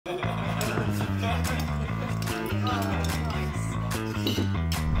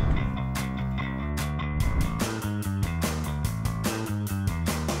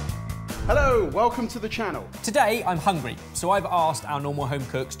Hello, welcome to the channel. Today I'm hungry, so I've asked our normal home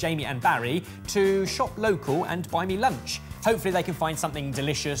cooks, Jamie and Barry, to shop local and buy me lunch. Hopefully they can find something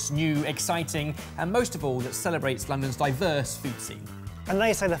delicious, new, exciting, and most of all that celebrates London's diverse food scene. And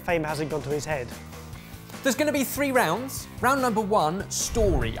they say the fame hasn't gone to his head. There's going to be 3 rounds. Round number 1,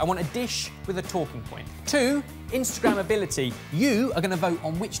 story. I want a dish with a talking point. 2, Instagrammability. You are going to vote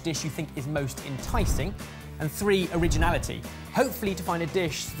on which dish you think is most enticing. And 3, originality. Hopefully to find a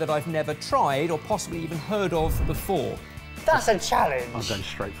dish that I've never tried or possibly even heard of before. That's a challenge. I'm going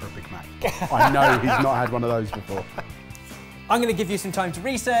straight for a Big Mac. I know he's not had one of those before. I'm going to give you some time to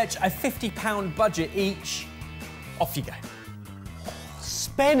research, a £50 budget each. Off you go.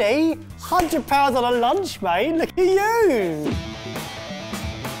 Spenny, £100 on a lunch, mate. Look at you.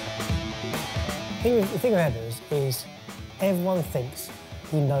 The thing with Ebbers is everyone thinks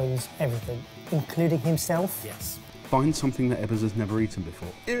he knows everything, including himself. Yes. Find something that Ebbers has never eaten before.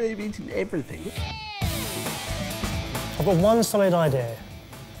 I've eaten everything. I've got one solid idea.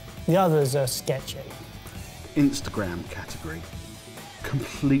 The others are sketchy. Instagram category.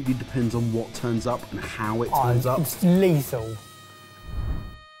 Completely depends on what turns up and how it turns up. It's lethal.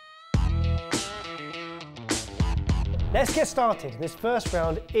 Let's get started. This first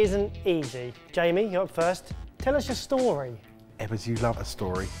round isn't easy. Jamie, you're up first. Tell us your story. Ebbers, you love a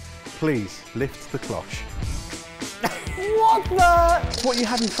story. Please, lift the cloche. What the? What you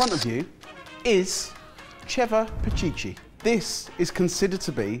have in front of you is cheffy. This is considered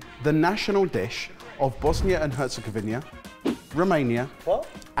to be the national dish of Bosnia and Herzegovina, Romania,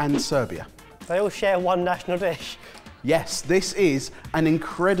 and Serbia. They all share one national dish. Yes, this is an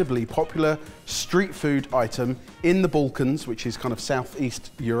incredibly popular street food item in the Balkans, which is kind of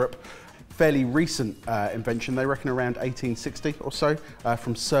southeast Europe. Fairly recent invention, they reckon around 1860 or so,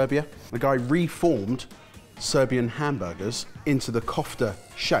 from Serbia. The guy reformed Serbian hamburgers into the kofta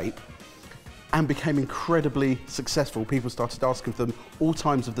shape and became incredibly successful. People started asking for them all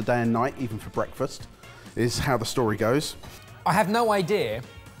times of the day and night, even for breakfast, is how the story goes. I have no idea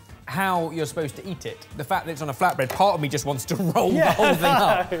how you're supposed to eat it. The fact that it's on a flatbread, part of me just wants to roll the whole thing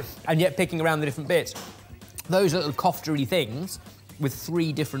up, and yet picking around the different bits. Those little kofta-y things with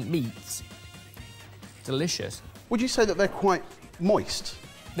 3 different meats. Delicious. Would you say that they're quite moist?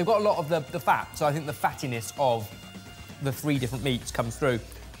 They've got a lot of the fat, so I think the fattiness of the 3 different meats comes through.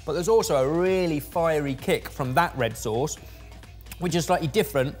 But there's also a really fiery kick from that red sauce, which is slightly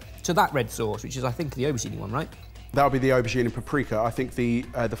different to that red sauce, which is, I think, the aubergine one, right? That'll be the aubergine and paprika. I think the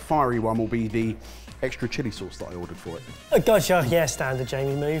fiery one will be the extra chilli sauce that I ordered for it. Gotcha, yeah, standard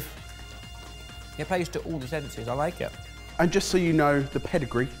Jamie move. It plays to all the senses, I like it. And just so you know the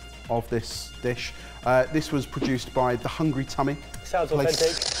pedigree of this dish, this was produced by the Hungry Tummy. Sounds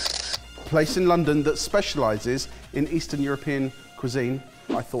authentic. Place in London that specialises in Eastern European cuisine.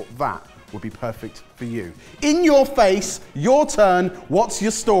 I thought that would be perfect for you. In your face, your turn, what's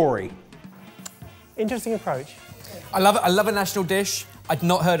your story? Interesting approach. I love it. I love a national dish. I'd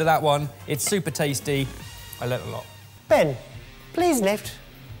not heard of that one. It's super tasty. I learnt a lot. Ben, please lift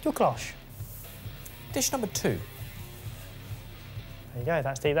your cloche. Dish number 2. There you go,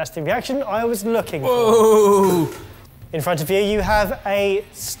 that's the reaction I was looking for. for. In front of you, you have a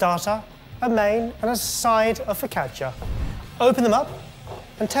starter, a main, and a side of focaccia. Open them up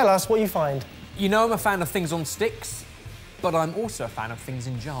and tell us what you find. You know I'm a fan of things on sticks, but I'm also a fan of things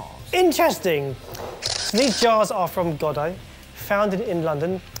in jars. Interesting. So these jars are from Godot, founded in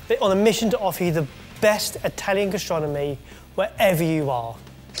London. They're on a mission to offer you the best Italian gastronomy wherever you are.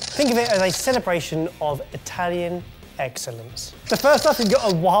 Think of it as a celebration of Italian excellence. So first off, you've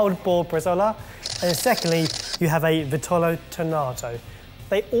got a wild boar bresaola, and then secondly, you have a vitolo tonnato.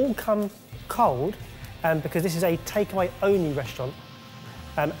 They all come cold because this is a takeaway only restaurant,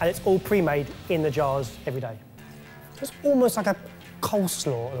 and it's all pre-made in the jars every day. So it's almost like a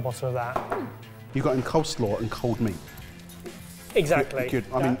coleslaw at the bottom of that. You've got in coleslaw and cold meat. Exactly. Good.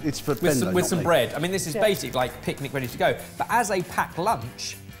 I mean, it's for with some bread. I mean, this is basic, like picnic ready to go. But as a packed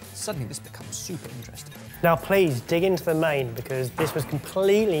lunch, suddenly this becomes super interesting. Now, please dig into the main because this was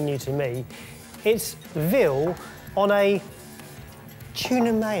completely new to me. It's veal on a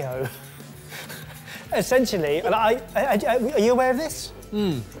tuna mayo. Essentially, and are you aware of this?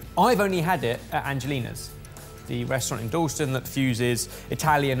 I've only had it at Angelina's, the restaurant in Dalston that fuses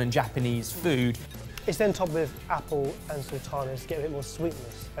Italian and Japanese food. It's then topped with apple and sultanas to get a bit more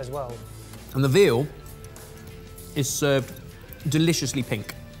sweetness as well. And the veal is served deliciously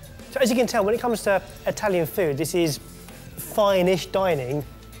pink. So as you can tell, when it comes to Italian food, this is fine-ish dining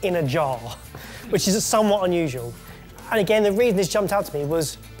in a jar, which is somewhat unusual. And again, the reason this jumped out to me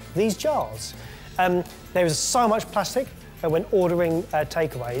was these jars. There is so much plastic when ordering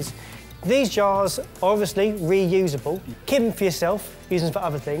takeaways. These jars are obviously reusable. Keep them for yourself, use them for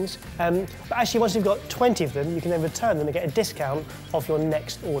other things. But actually, once you've got 20 of them, you can then return them and get a discount off your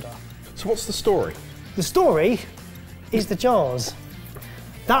next order. So what's the story? The story is the jars.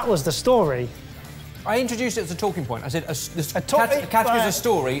 That was the story. I introduced it as a talking point. I said A category is a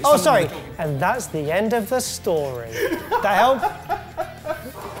story. Oh, sorry. And that's the end of the story. That help?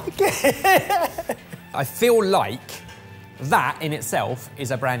 I feel like that in itself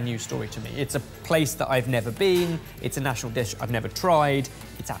is a brand new story to me. It's a place that I've never been. It's a national dish I've never tried.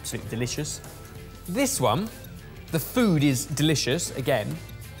 It's absolutely delicious. This one, the food is delicious, again,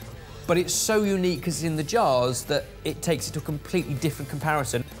 but it's so unique because it's in the jars that it takes it to a completely different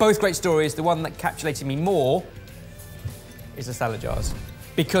comparison. Both great stories. The one that captivated me more is the salad jars.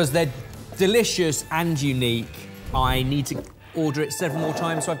 Because they're delicious and unique, I need to order it several more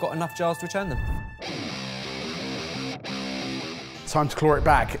times so I've got enough jars to return them. Time to claw it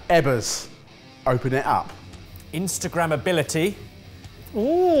back. Ebbers, open it up. Instagrammability.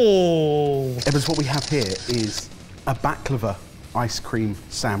 Ooh. Ebbers, what we have here is a baklava ice cream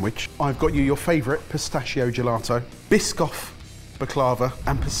sandwich. I've got you your favourite pistachio gelato, Biscoff baklava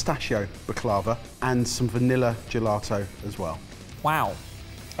and pistachio baklava, and some vanilla gelato as well. Wow.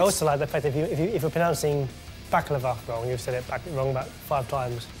 I also like the fact that if you're pronouncing baklava wrong, you've said it wrong about 5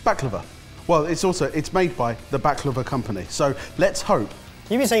 times. Baklava. Well, it's made by the Baklava company, so let's hope.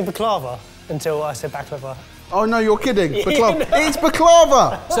 You've been saying baklava until I said baklava. Oh no, you're kidding. Baklava. It's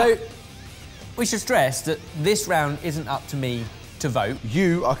baklava! So, we should stress that this round isn't up to me to vote.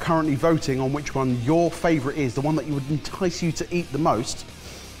 You are currently voting on which one your favourite is, the one that you would entice you to eat the most.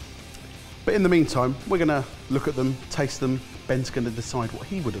 But in the meantime, we're going to look at them, taste them. Ben's going to decide what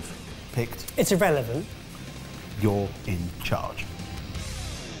he would have picked. It's irrelevant. You're in charge.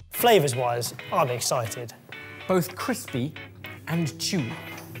 Flavours-wise, I'm excited. Both crispy and chewy,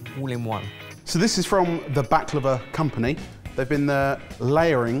 all in one. So this is from the Baklava company. They've been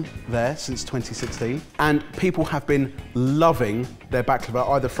layering there since 2016, and people have been loving their baklava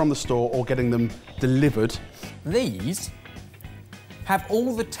either from the store or getting them delivered. These have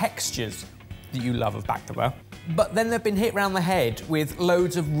all the textures that you love of baklava, but then they've been hit round the head with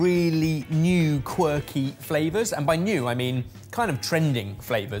loads of really new, quirky flavours, and by new I mean kind of trending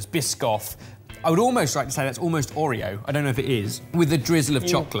flavours. Biscoff. I would almost like to say that's almost Oreo. I don't know if it is, with a drizzle of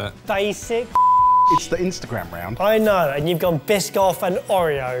chocolate. Basic. It's the Instagram round. I know, and you've gone Biscoff and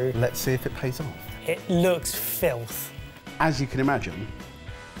Oreo. Let's see if it pays off. It looks filth. As you can imagine,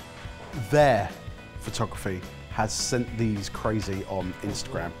 their photography has sent these crazy on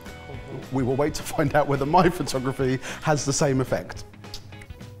Instagram. We will wait to find out whether my photography has the same effect.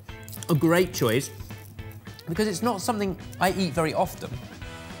 A great choice, because it's not something I eat very often.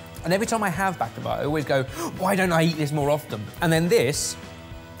 And every time I have baklava, I always go, why don't I eat this more often? And then this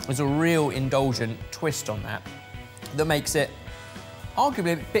is a real indulgent twist on that that makes it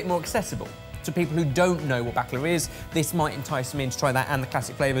arguably a bit more accessible to people who don't know what baklava is. This might entice them in to try that and the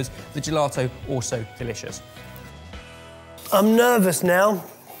classic flavours. The gelato, also delicious. I'm nervous now.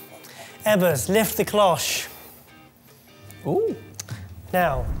 Ebbers, lift the cloche. Ooh.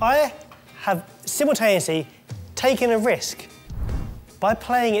 Now, I have simultaneously taken a risk by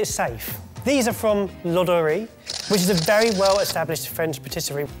playing it safe. These are from L'Odorie, which is a very well-established French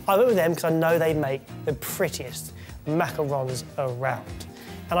patisserie. I went with them because I know they make the prettiest macarons around.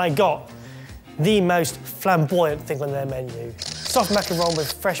 And I got the most flamboyant thing on their menu. Soft macaron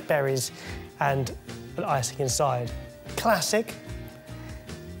with fresh berries and an icing inside. Classic,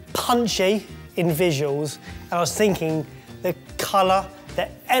 punchy in visuals, and I was thinking the colour, the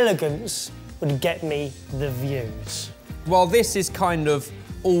elegance would get me the views. While this is kind of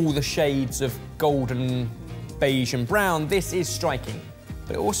all the shades of golden, beige and brown, this is striking.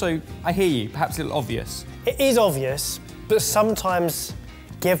 But also, I hear you, perhaps a little obvious. It is obvious, but sometimes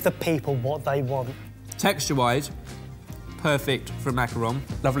give the people what they want. Texture-wise, perfect for a macaron.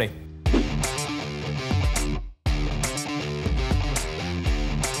 Lovely.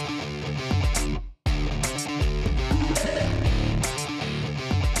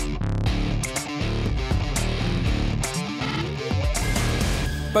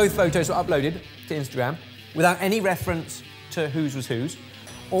 Both photos were uploaded to Instagram without any reference to whose was whose,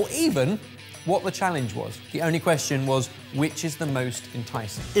 or even what the challenge was. The only question was, which is the most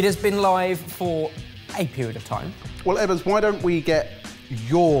enticing? It has been live for a period of time. Well, Evans, why don't we get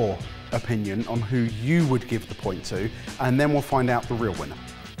your opinion on who you would give the point to, and then we'll find out the real winner.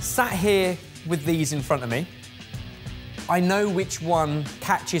 Sat here with these in front of me, I know which one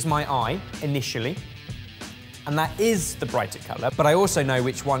catches my eye initially, and that is the brighter colour, but I also know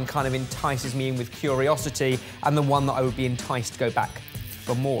which one kind of entices me in with curiosity and the one that I would be enticed to go back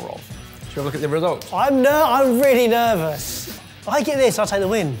for more of. Shall we look at the results? I'm really nervous. If I get this, I'll take the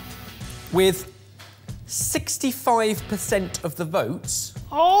win. With 65% of the votes.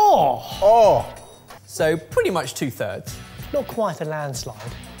 Oh! So pretty much 2/3. Not quite a landslide,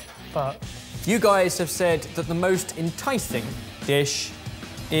 but... You guys have said that the most enticing dish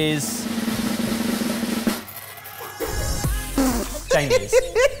is... Jamie's.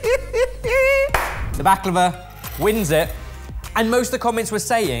 The baklava wins it. And most of the comments were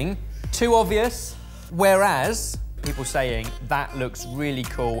saying, too obvious, whereas people saying, that looks really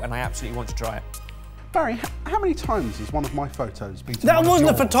cool and I absolutely want to try it. Barry, how many times has one of my photos beaten That one of wasn't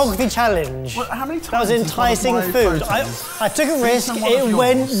a yours? photography challenge. Well, how many times That was enticing has one of my food. photos I took a risk, beaten one of it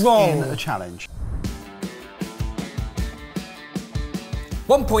went yours wrong. in a challenge?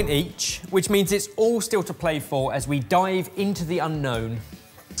 1 point each, which means it's all still to play for as we dive into the unknown.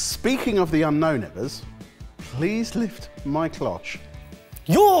 Speaking of the unknown, Evers, please lift my cloche.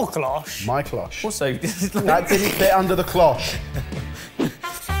 Your cloche? My cloche. Also, this is like... That didn't fit under the cloche.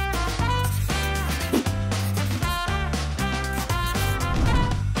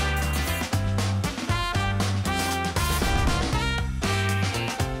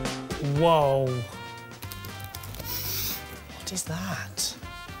 Whoa. What is that?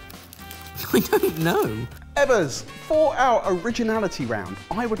 I don't know. Evers, for our originality round,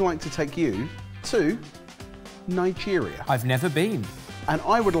 I would like to take you to Nigeria. I've never been. And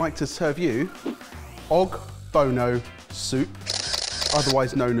I would like to serve you ogbono soup,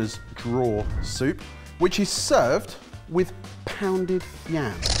 otherwise known as draw soup, which is served with pounded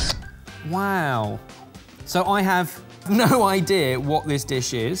yam. Wow. So I have no idea what this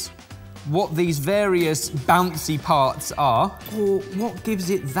dish is, what these various bouncy parts are, or what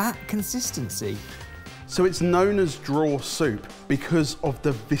gives it that consistency. So it's known as draw soup because of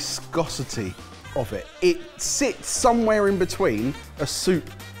the viscosity of it. It sits somewhere in between a soup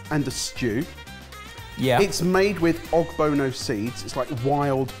and a stew. Yeah. It's made with ogbono seeds. It's like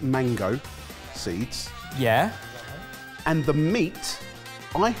wild mango seeds. Yeah. And the meat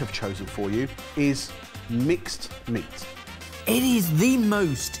I have chosen for you is mixed meat. It is the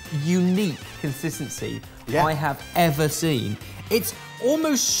most unique consistency I have ever seen. It's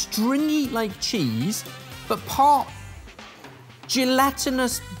almost stringy like cheese, but part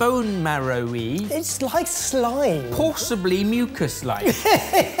gelatinous bone marrow-y. It's like slime. Possibly mucus-like.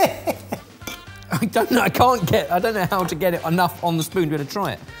 I don't know, I don't know how to get it enough on the spoon to be able to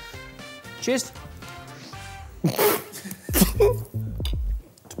try it. Cheers.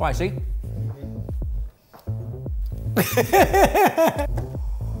 Spicy.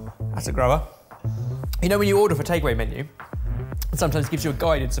 That's a grower. You know when you order for takeaway menu, it sometimes gives you a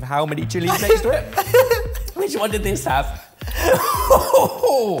guidance of how many chilies next to it? Which one did this have?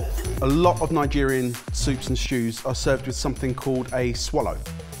 A lot of Nigerian soups and stews are served with something called a swallow.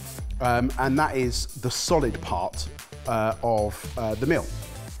 And that is the solid part of the meal.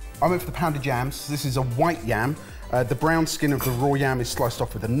 I went for the pounded yams. This is a white yam. The brown skin of the raw yam is sliced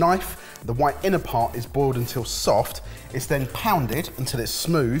off with a knife. The white inner part is boiled until soft. It's then pounded until it's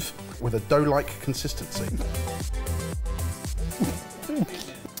smooth with a dough-like consistency.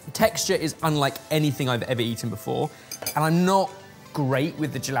 Texture is unlike anything I've ever eaten before, and I'm not great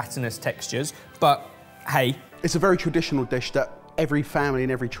with the gelatinous textures, but hey. It's a very traditional dish that every family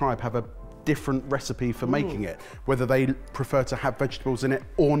and every tribe have a different recipe for making it, whether they prefer to have vegetables in it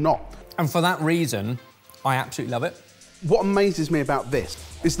or not. And for that reason, I absolutely love it. What amazes me about this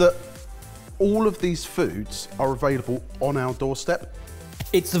is that all of these foods are available on our doorstep.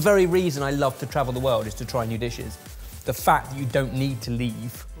 It's the very reason I love to travel the world, is to try new dishes. The fact that you don't need to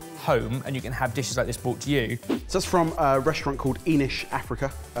leave home and you can have dishes like this brought to you. So that's from a restaurant called Enish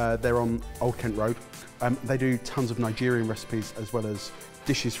Africa. They're on Old Kent Road. They do tons of Nigerian recipes as well as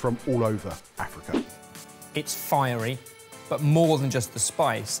dishes from all over Africa. It's fiery, but more than just the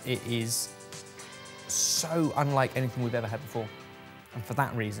spice, it is so unlike anything we've ever had before. And for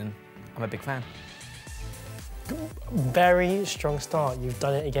that reason, I'm a big fan. Very strong start. You've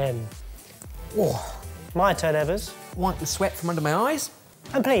done it again. Oh. My turn, Evers. Wipe the sweat from under my eyes.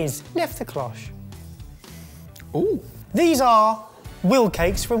 And please, lift the cloche. Ooh. These are Will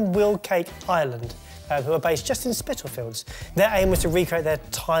Cakes from Will Cake Island, who are based just in Spitalfields. Their aim was to recreate their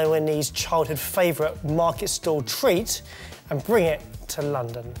Taiwanese childhood favourite market stall treat and bring it to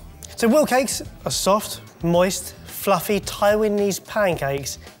London. So Will Cakes are soft, moist, fluffy Taiwanese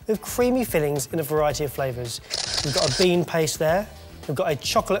pancakes with creamy fillings in a variety of flavours. You've got a bean paste there, you've got a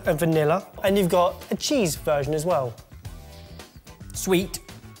chocolate and vanilla, and you've got a cheese version as well. Sweet,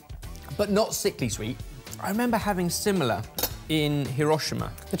 but not sickly sweet. I remember having similar in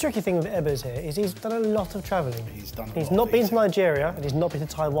Hiroshima. The tricky thing with Ebers here is he's done a lot of travelling. He's done a He's lot not of been to eating. Nigeria and he's not been to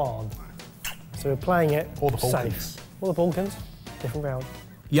Taiwan. So we're playing it Or the Balkans. safe. Or the Balkans, different round.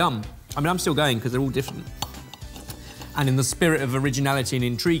 Yum. I mean, I'm still going because they're all different. And in the spirit of originality and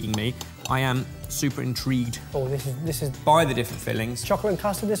intriguing me, I am super intrigued Oh, this is by the different fillings. chocolate and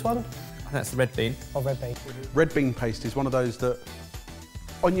custard, this one? I think that's the red bean. Or red bean. Red bean paste is one of those that,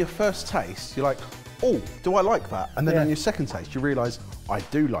 on your first taste, you're like, oh, do I like that? And then Yeah. on your second taste, you realise, I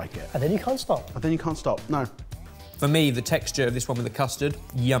do like it. And then you can't stop. And then you can't stop, no. For me, the texture of this one with the custard,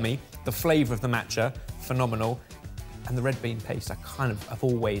 yummy. The flavour of the matcha, phenomenal. And the red bean paste, I've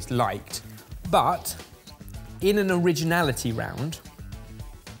always liked. But in an originality round,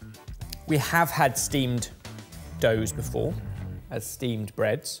 we have had steamed doughs before, as steamed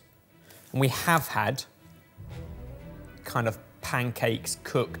breads. And we have had kind of pancakes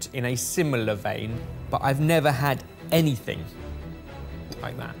cooked in a similar vein, but I've never had anything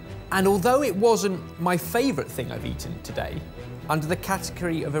like that. And although it wasn't my favourite thing I've eaten today, under the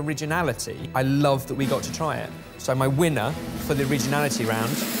category of originality, I love that we got to try it. So my winner for the originality round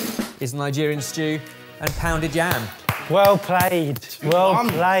is Nigerian stew and pounded yam. Well played. Well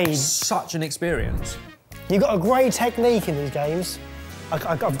played. Such an experience. You've got a great technique in these games. I've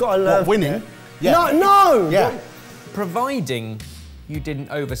got to learn. What, winning? from it. Yeah. No! Yeah. Providing you didn't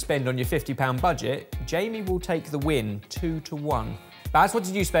overspend on your £50 budget, Jamie will take the win 2-1. Baz, what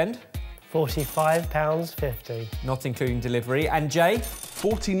did you spend? £45.50. Not including delivery. And Jay?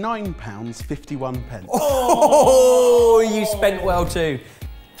 £49.51. Oh, you spent well too.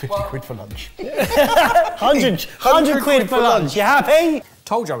 50 quid for lunch. 100 quid for lunch. You happy?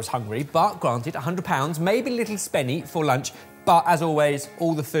 Told you I was hungry, but granted, £100, maybe a little spenny for lunch. But as always,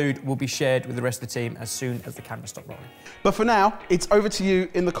 all the food will be shared with the rest of the team as soon as the cameras stop rolling. But for now, it's over to you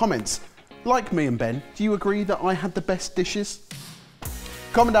in the comments. Like me and Ben, do you agree that I had the best dishes?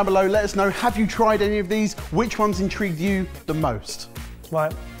 Comment down below, let us know, have you tried any of these? Which ones intrigued you the most?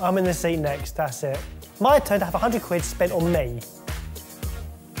 Right, I'm in the seat next, that's it. My turn to have 100 quid spent on me.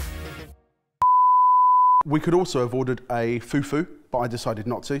 We could also have ordered a fufu, but I decided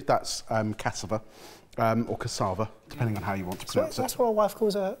not to. That's cassava, or cassava, depending on how you want to pronounce it. That's what my wife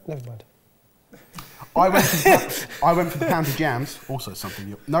calls her. Never mind. I went for the pounded jams, also something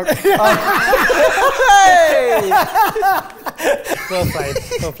you... No.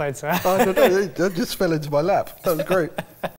 Well played, sir. I don't know, that just fell into my lap. That was great.